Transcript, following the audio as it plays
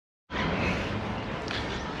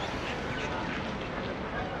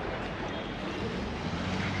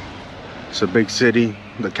It's a big city,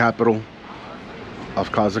 the capital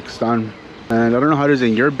of Kazakhstan. And I don't know how it is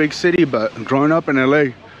in your big city, but growing up in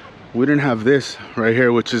LA, we didn't have this right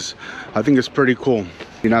here, which is, I think it's pretty cool.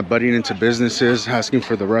 You're not butting into businesses, asking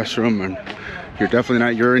for the restroom, and you're definitely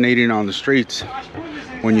not urinating on the streets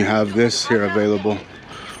when you have this here available.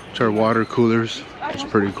 Which are water coolers. It's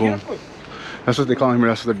pretty cool. That's what they call him here.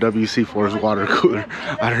 That's what the WC for, is water cooler.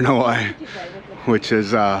 I don't know why. Which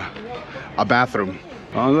is a bathroom.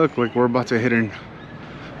 Oh look, like we're about to hit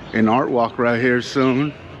an art walk right here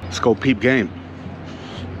soon. Let's go peep game.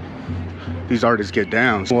 These artists get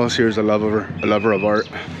down. Who else here is a lover of art?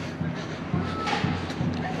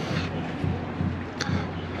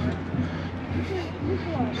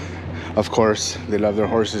 Of course, they love their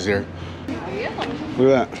horses here.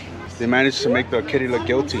 Look at that. They managed to make the kitty look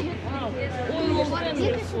guilty.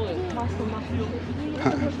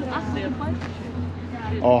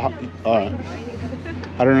 Oh, alright.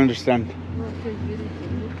 I don't understand.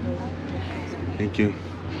 Thank you.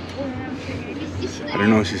 I don't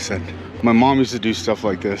know what she said. My mom used to do stuff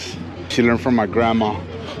like this. She learned from my grandma.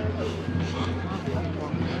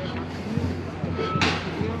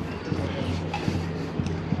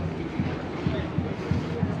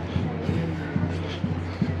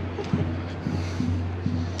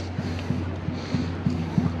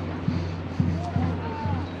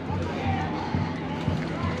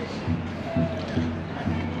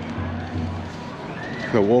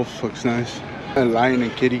 The wolf looks nice. A lion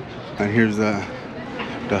and kitty. And here's the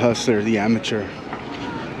hustler, the amateur.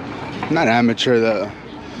 Not amateur,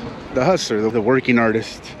 the hustler, the working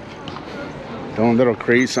artist. The one that'll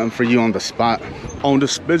create something for you on the spot. On the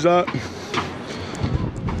spizza.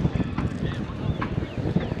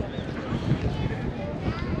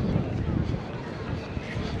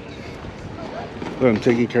 Look, I'm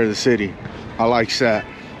taking care of the city. I like that.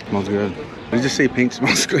 Smells good. Did I just say pink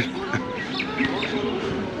smells good?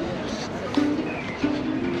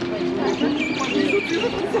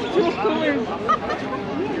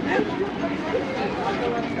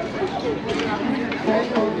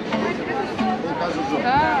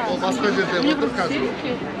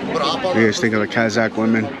 What do you guys think of the Kazakh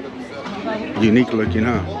women? Unique looking,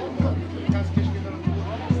 huh?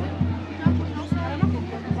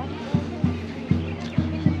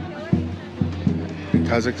 And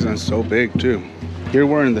Kazakhstan's so big too. Here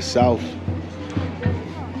we're in the south.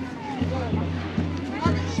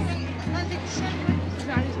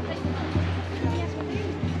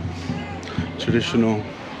 Traditional.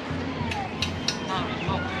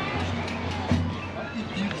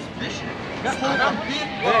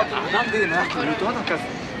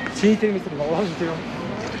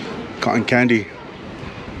 Cotton candy.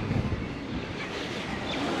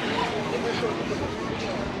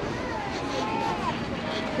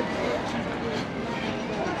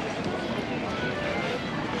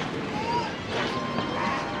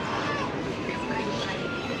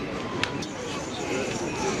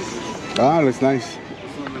 Ah, looks nice.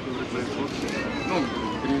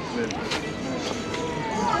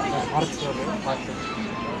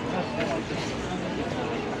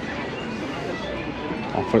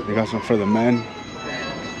 They got some for the men.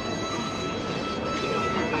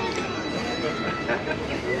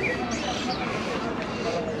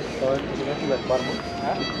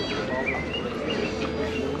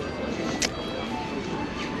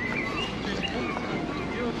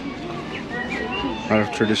 A lot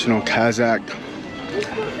of traditional Kazakh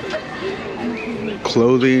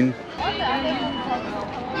clothing.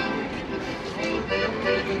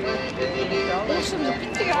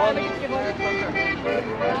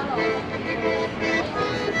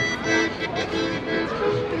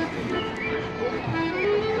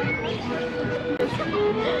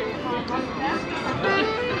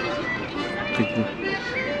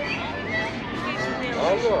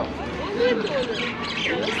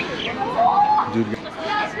 Dude,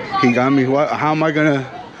 he got me. What? How am I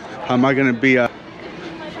gonna be a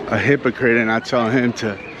hypocrite and not tell him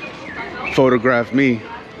to photograph me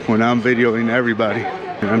when I'm videoing everybody? You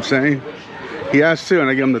know what I'm saying? He asked too, and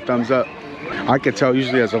I give him the thumbs up. I could tell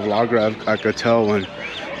usually as a vlogger, I could tell when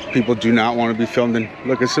people do not want to be filmed. And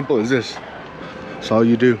look, as simple as this. That's all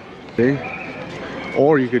you do. See?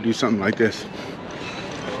 Or you could do something like this.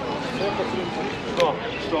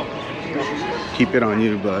 Keep it on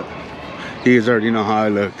you, but you guys already know how I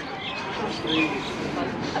look.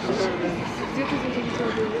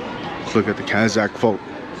 Let's look at the Kazakh folk.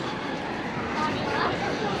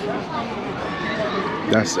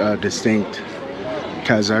 That's a distinct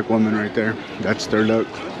Kazakh woman right there. That's their look.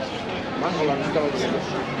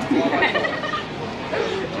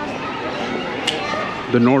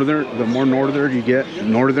 The more northerner you get, the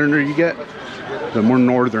more northern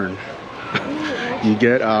you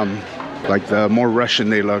get, like the more Russian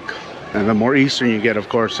they look. And the more eastern you get, of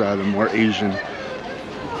course, the more Asian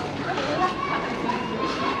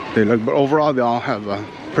they look. But overall, they all have a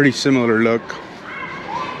pretty similar look.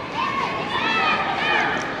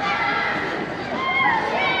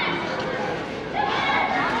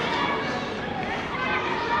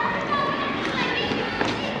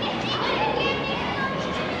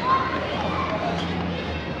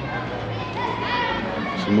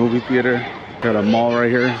 Movie theater, got a mall right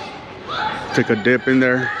here. Took a dip in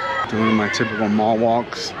there, doing my typical mall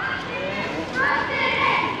walks.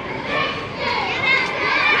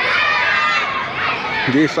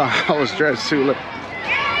 You saw how I was dressed too. Look,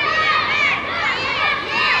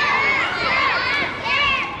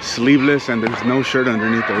 sleeveless, and there's no shirt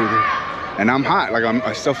underneath there either. And I'm hot, like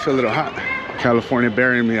I still feel a little hot. California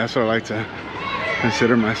burying me, that's what I like to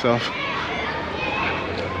consider myself.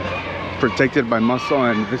 Protected by muscle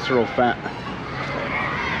and visceral fat.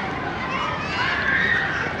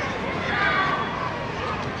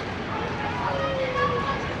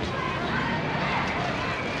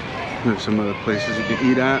 There's some other places you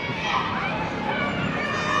can eat at.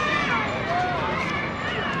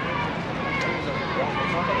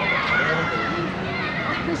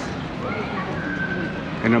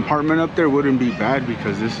 An apartment up there wouldn't be bad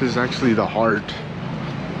because this is actually the heart.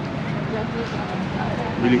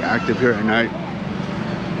 Really active here at night.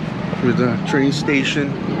 Here's the train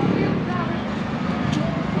station.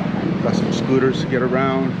 Got some scooters to get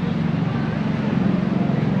around.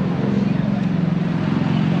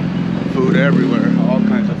 Food everywhere, all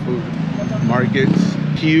kinds of food. Markets,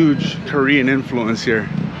 huge Korean influence here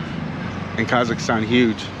in Kazakhstan,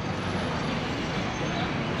 huge.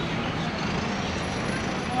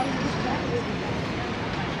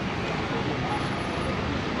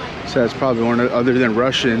 So that's probably one of, other than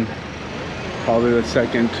Russian, probably the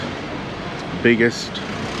second biggest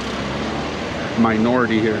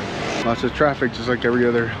minority here. Lots of traffic, just like every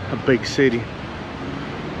other big city.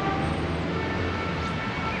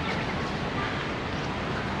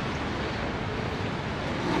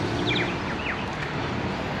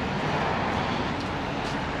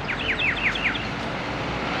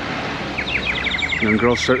 Young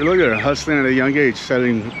girls, look at her hustling at a young age,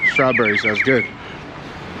 selling strawberries. That's good.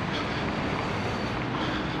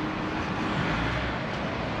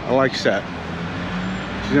 I like that.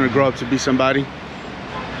 She's gonna grow up to be somebody.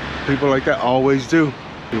 People like that always do.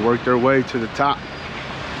 They work their way to the top,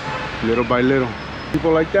 little by little.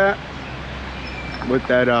 People like that, with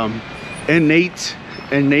that innate,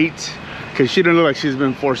 because she doesn't look like she's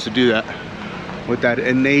been forced to do that. With that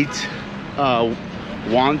innate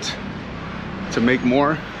want to make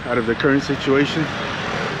more out of the current situation,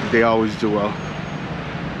 they always do well.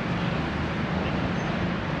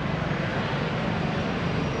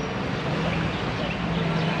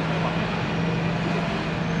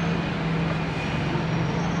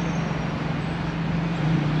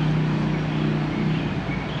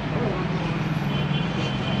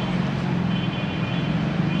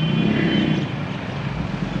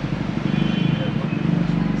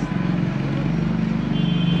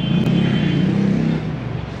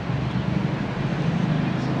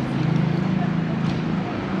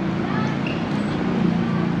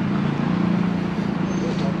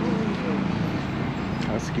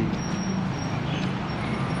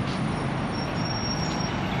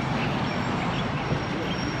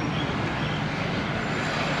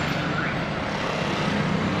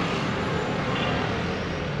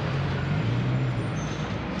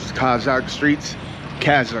 Kazakh streets,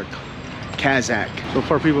 Kazakh. So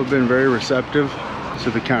far people have been very receptive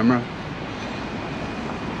to the camera.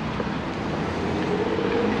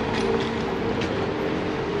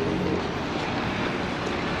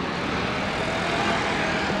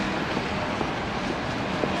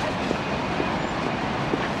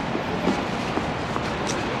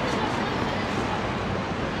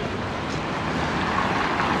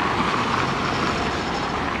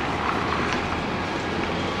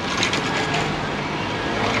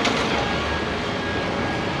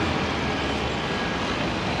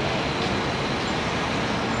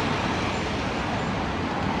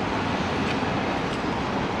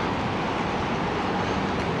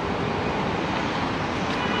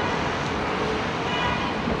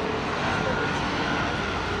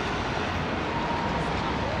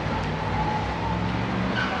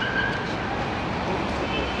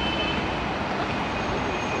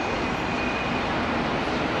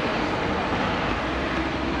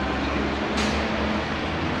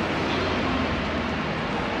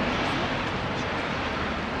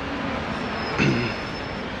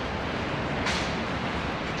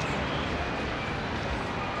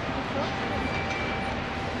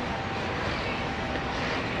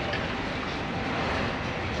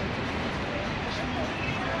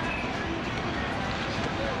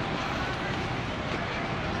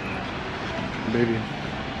 baby.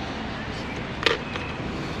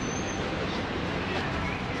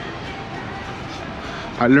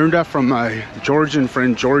 I learned that from my Georgian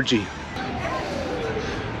friend Georgie.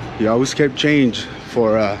 He always kept change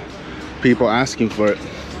for people asking for it.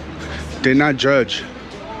 Did not judge.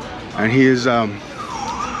 And he is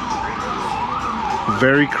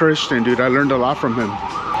very Christian, dude. I learned a lot from him.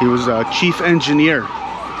 He was a chief engineer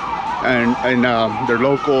and their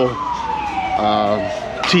local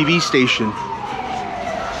TV station.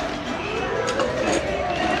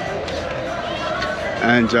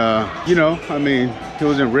 And you know, I mean, he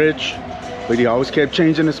wasn't rich, but he always kept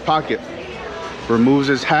change in his pocket. Removes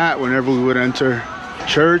his hat whenever we would enter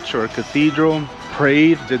church or a cathedral.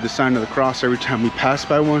 Prayed, did the sign of the cross every time we passed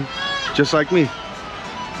by one, just like me.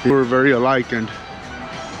 We were very alike, and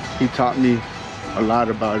he taught me a lot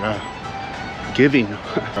about giving.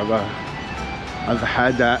 I've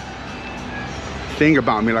had that thing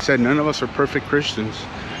about me. Like I said, none of us are perfect Christians,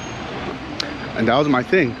 and that was my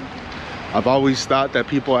thing. I've always thought that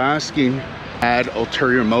people asking had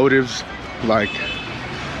ulterior motives, like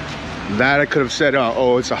that. I could have said,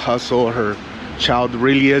 oh, it's a hustle. Her child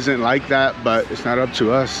really isn't like that, but it's not up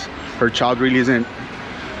to us. Her child really isn't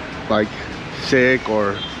like sick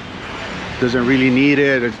or doesn't really need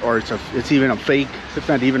it, or it's even a fake. It's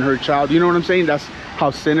not even her child. You know what I'm saying? That's how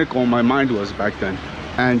cynical my mind was back then.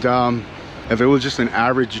 And if it was just an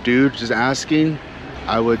average dude just asking,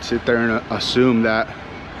 I would sit there and assume that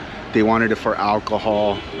they wanted it for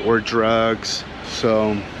alcohol or drugs.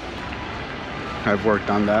 So I've worked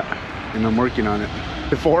on that, and I'm working on it.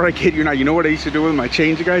 Before I kid you not, you know what I used to do with my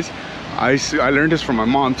change, guys? I learned this from my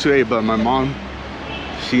mom too, but my mom,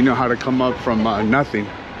 she knew how to come up from nothing.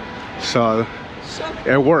 So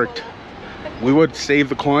it worked. We would save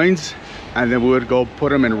the coins, and then we would go put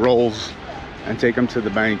them in rolls and take them to the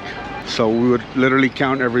bank. So we would literally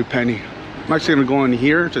count every penny. I'm actually gonna go in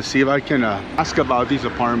here to see if I can ask about these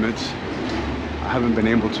apartments. I haven't been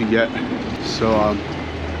able to yet. So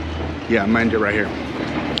yeah, I'm gonna end it right here.